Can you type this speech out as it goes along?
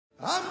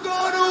I'm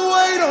gonna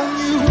wait on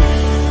you.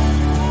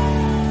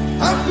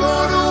 I'm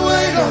gonna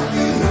wait on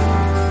you.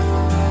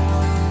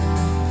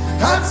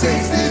 I've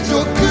tasted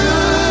your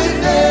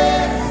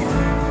goodness.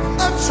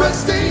 I'm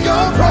trusting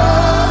your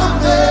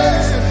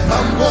promise.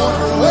 I'm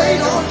gonna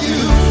wait on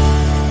you.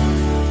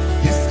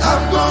 Yes,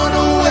 I'm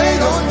gonna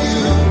wait on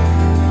you.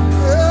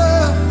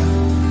 Yeah.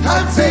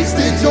 I've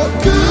tasted your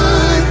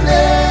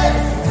goodness.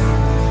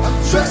 I'm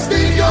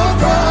trusting your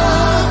promise.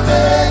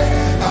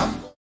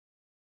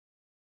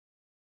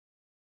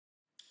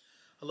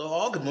 Hello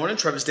all, good morning.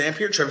 Travis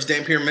Dampier, Travis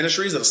Dampier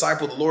Ministries, a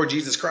disciple of the Lord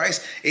Jesus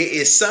Christ. It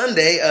is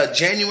Sunday,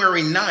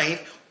 January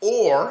 9th,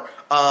 or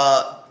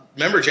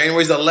remember,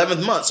 January is the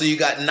 11th month, so you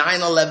got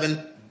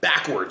 9/11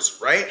 backwards,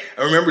 right?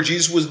 And remember,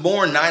 Jesus was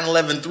born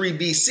 9/11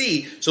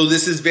 BC, so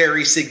this is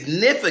very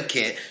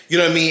significant, you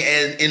know what I mean,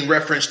 and in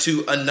reference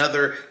to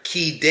another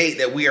key date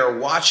that we are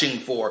watching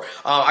for.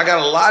 I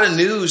got a lot of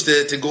news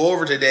to go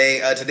over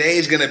today. Today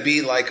is going to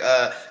be like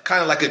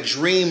kind of like a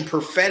dream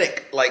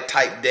prophetic like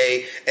type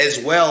day, as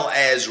well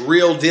as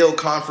real deal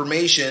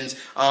confirmations,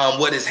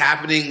 what is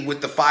happening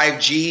with the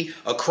 5G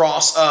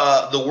across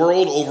the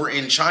world over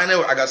in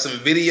China. I got some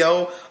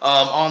video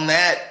on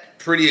that.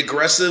 Pretty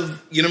aggressive,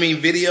 you know what I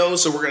mean, videos.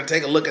 So we're going to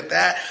take a look at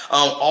that.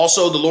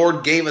 Also, the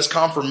Lord gave us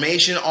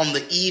confirmation on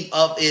the eve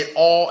of it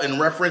all in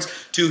reference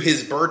to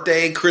his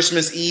birthday,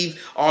 Christmas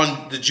Eve,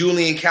 on the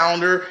Julian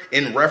calendar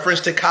in reference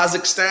to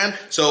Kazakhstan.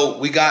 So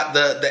we got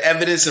the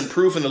evidence and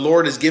proof, and the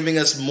Lord is giving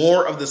us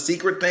more of the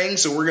secret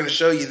things. So we're going to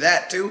show you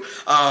that too.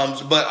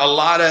 But a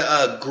lot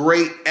of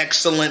great,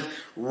 excellent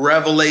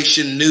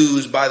revelation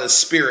news by the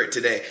Spirit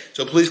today.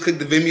 So please click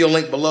the Vimeo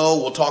link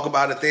below. We'll talk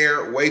about it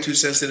there. Way too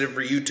sensitive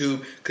for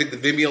YouTube. Click the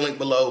Vimeo link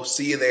below.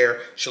 See you there.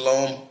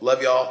 Shalom.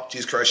 Love y'all.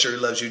 Jesus Christ surely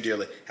loves you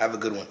dearly. Have a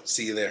good one.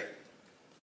 See you there.